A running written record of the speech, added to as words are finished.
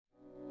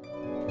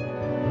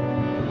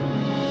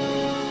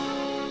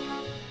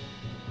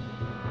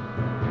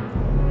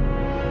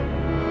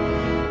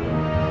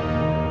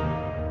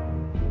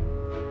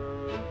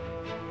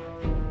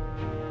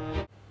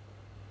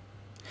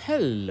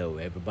Hello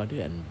everybody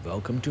and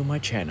welcome to my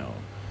channel.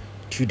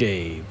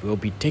 Today we'll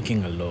be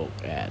taking a look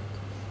at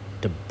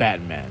the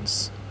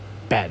Batman's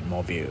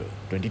Batmobile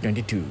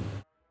 2022.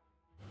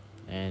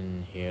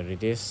 And here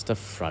it is, the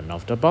front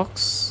of the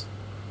box,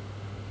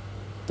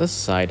 the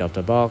side of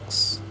the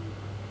box,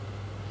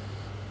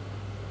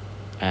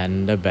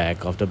 and the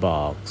back of the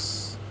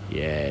box.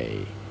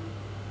 Yay.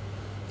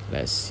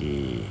 Let's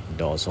see,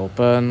 doors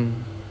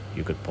open,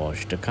 you could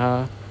push the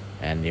car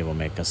and it will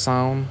make a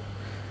sound.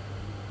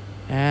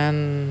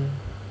 And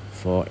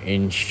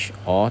 4-inch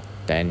or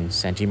 10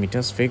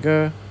 centimeters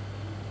figure,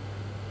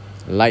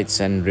 lights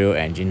and real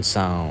engine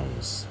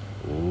sounds.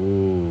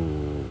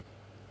 Ooh,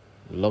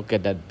 look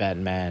at that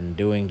Batman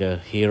doing the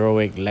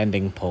heroic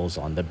landing pose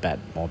on the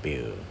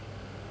Batmobile.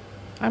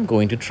 I'm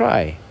going to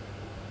try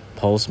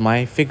pose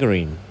my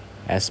figurine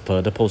as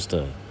per the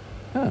poster.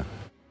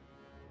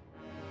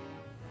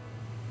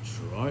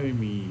 Try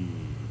me.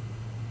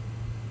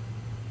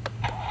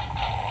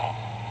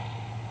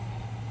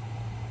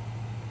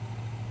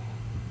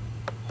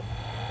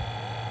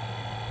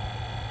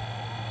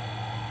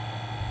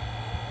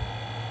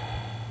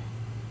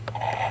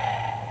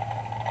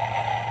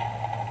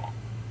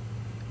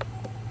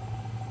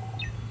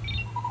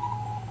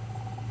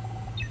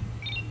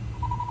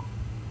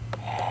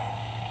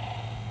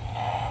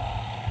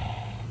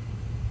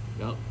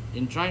 Well,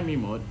 in Try Me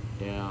mode,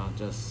 there are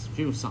just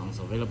few sounds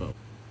available.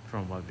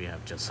 From what we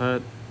have just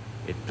heard,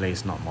 it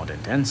plays not more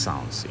than 10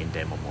 sounds in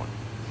demo mode,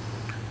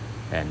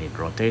 and it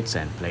rotates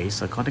and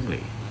plays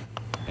accordingly.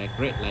 Back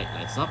red light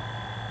lights up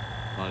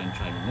while in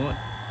Try Me mode,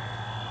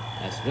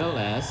 as well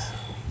as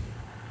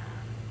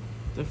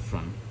the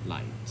front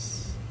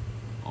lights.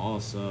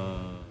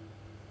 Awesome.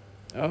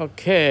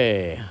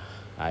 Okay,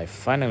 I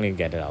finally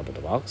get it out of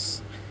the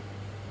box,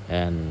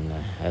 and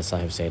as I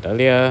have said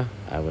earlier,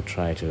 I will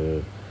try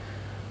to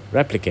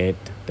replicate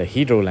the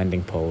hero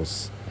landing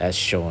pose as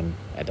shown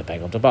at the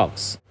back of the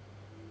box.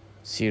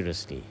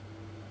 Seriously,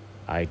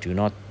 I do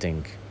not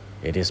think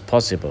it is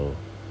possible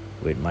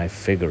with my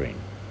figurine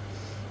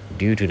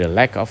due to the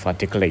lack of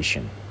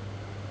articulation.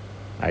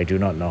 I do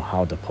not know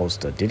how the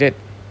poster did it.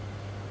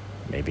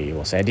 Maybe it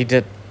was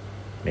edited,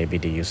 maybe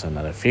they used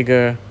another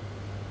figure,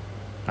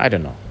 I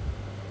don't know.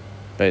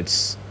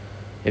 But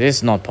it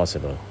is not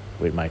possible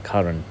with my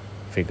current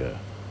figure.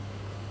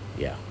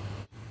 Yeah.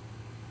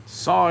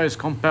 Size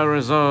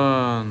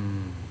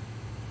comparison.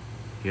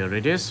 Here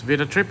it is with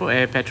a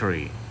AAA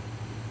battery.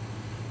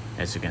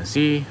 As you can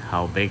see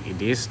how big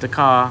it is, the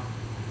car,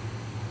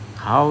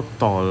 how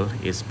tall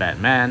is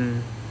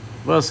Batman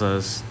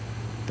versus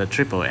the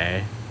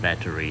AAA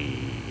battery.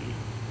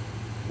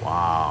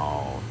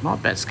 Wow,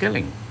 not bad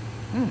scaling.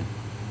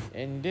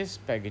 In this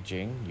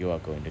packaging, you are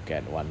going to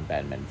get one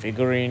Batman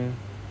figurine,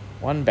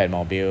 one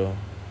Batmobile,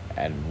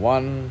 and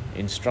one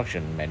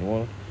instruction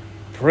manual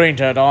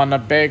printed on a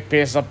big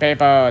piece of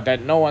paper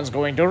that no one's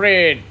going to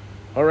read.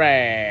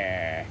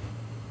 Hooray!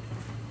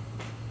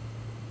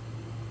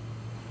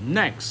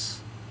 Next,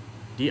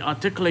 the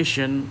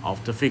articulation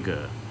of the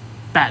figure,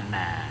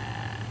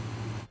 Batman.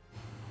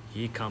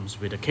 He comes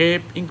with a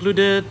cape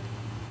included.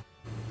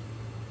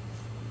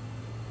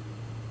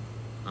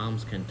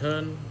 Arms can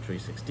turn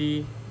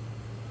 360,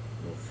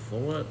 move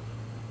forward,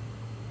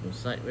 move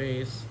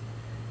sideways.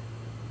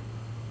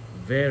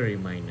 Very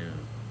minor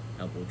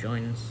elbow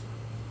joints.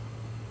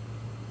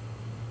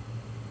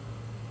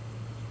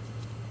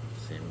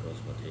 Same goes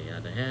for the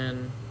other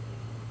hand.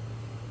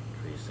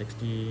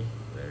 360,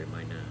 very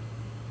minor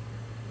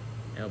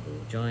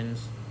elbow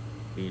joints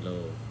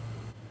below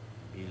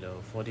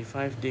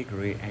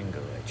 45-degree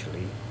angle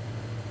actually.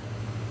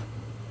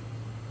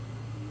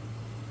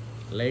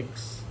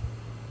 legs,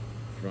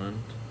 front,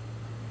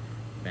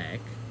 back,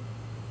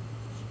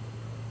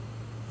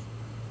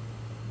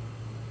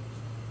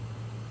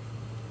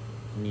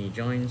 knee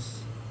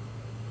joints,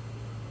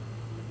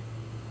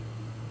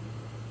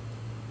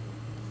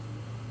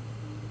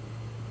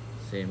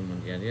 same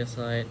on the other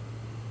side,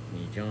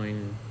 knee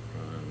joint,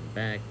 front,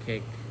 back,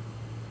 kick,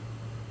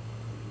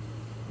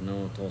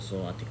 no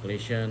torso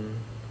articulation,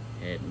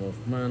 head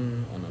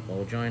movement on a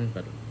ball joint,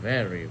 but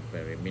very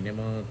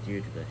minimal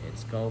due to the head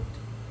sculpt.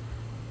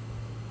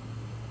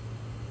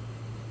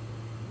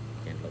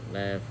 You can look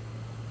left,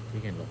 you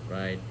can look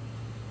right,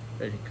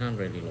 but you can't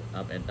really look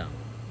up and down,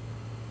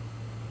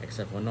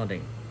 except for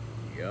nodding.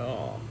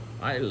 Yeah,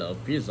 I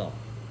love pizza.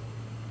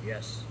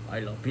 Yes, I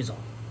love pizza.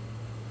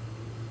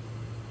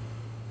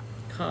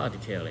 Car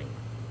detailing.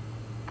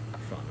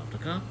 Front of the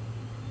car,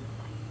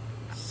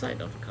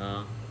 side of the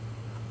car,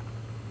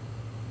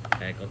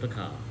 back of the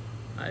car.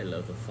 I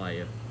love the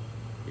fire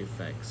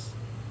effects.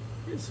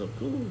 It's so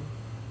cool.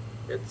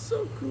 It's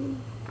so cool.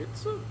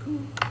 It's so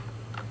cool.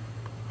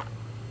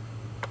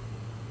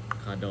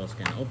 Car doors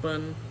can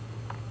open.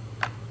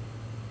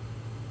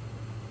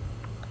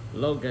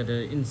 Look at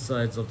the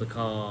insides of the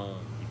car.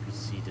 You could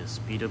see the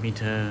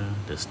speedometer,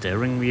 the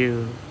steering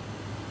wheel,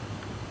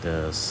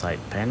 the side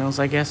panels,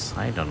 I guess.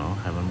 I don't know,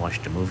 haven't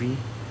watched the movie.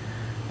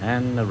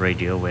 And the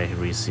radio where he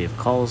received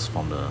calls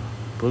from the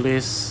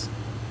police.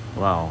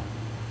 Wow,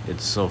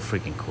 It's so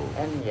freaking cool.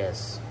 And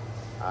yes,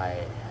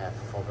 I have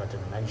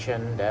forgotten to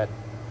mention that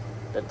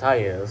the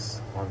tires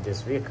on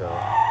this vehicle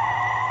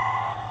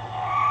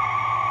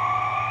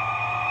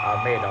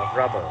are made of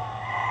rubber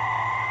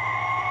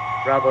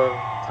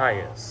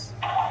tires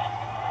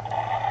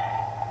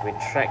with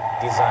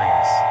track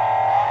designs.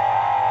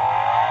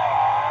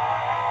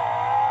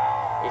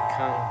 It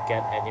can't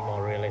get any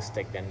more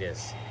realistic than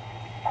this,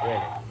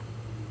 really.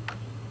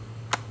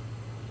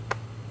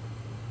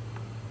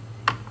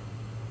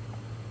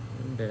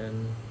 And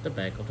then the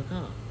back of the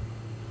car.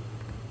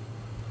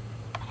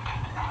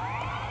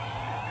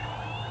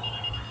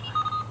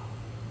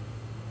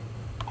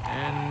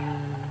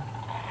 And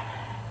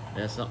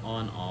there's the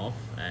on off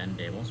and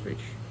demo switch.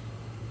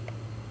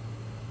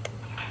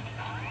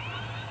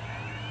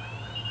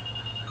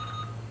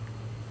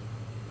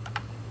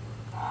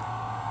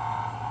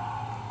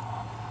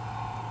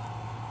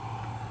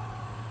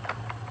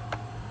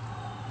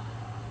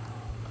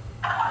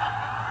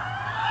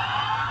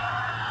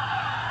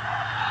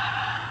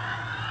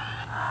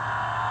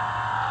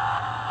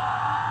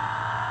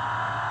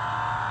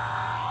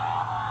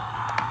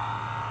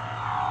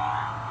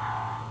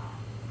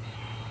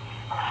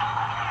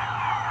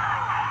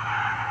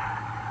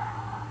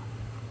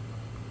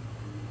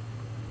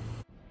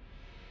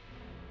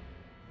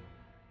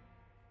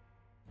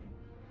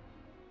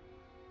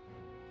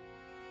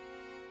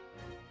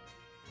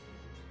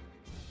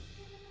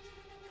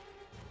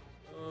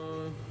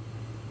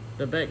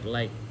 The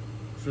backlight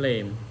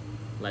flame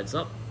lights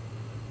up,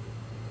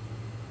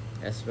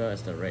 as well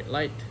as the red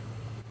light.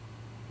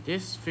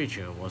 This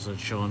feature wasn't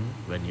shown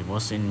when it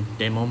was in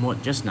demo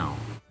mode just now.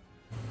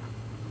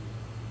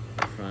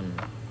 The front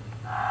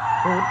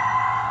hood,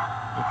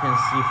 you can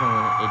see from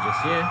the edges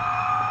here.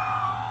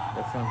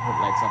 The front hood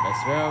lights up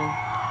as well.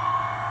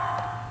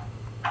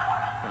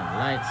 Front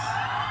lights.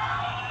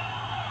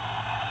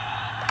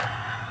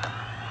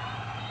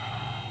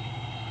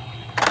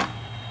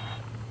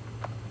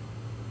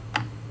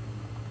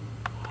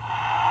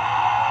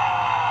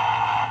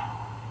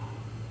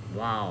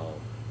 Wow,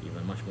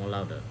 even much more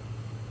louder.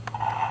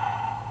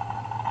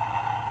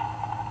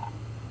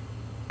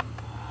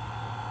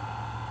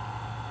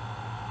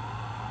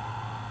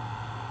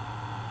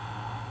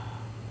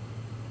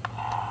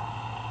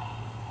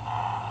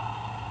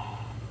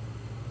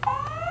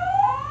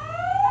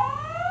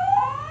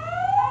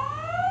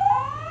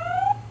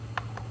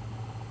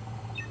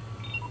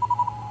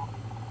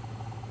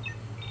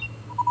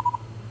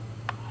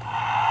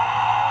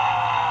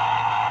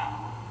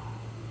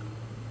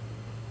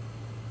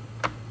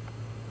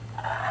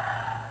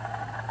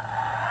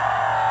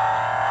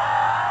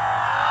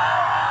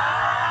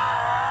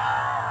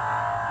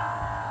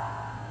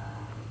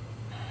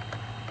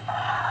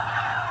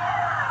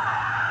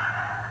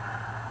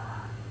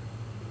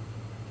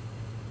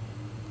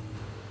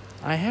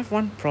 I have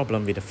one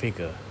problem with the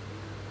figure,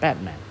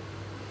 Batman.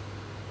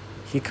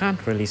 He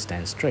can't really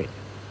stand straight.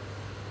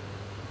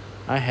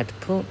 I had to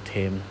put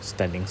him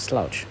standing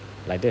slouch,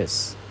 like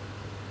this.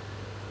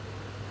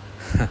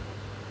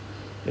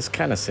 It's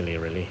kinda silly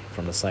really,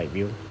 from the side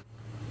view.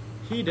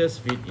 He does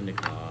fit in the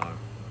car.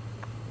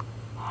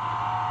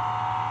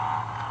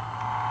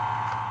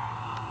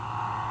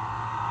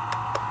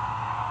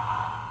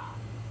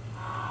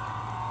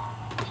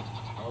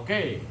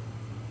 Okay,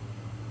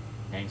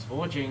 thanks for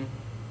watching.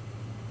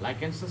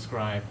 Like and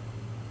subscribe.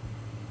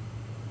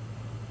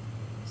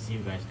 See you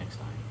guys next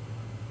time.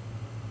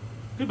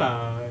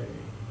 Goodbye.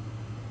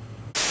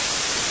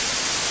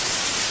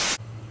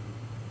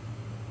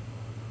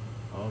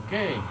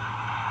 Okay.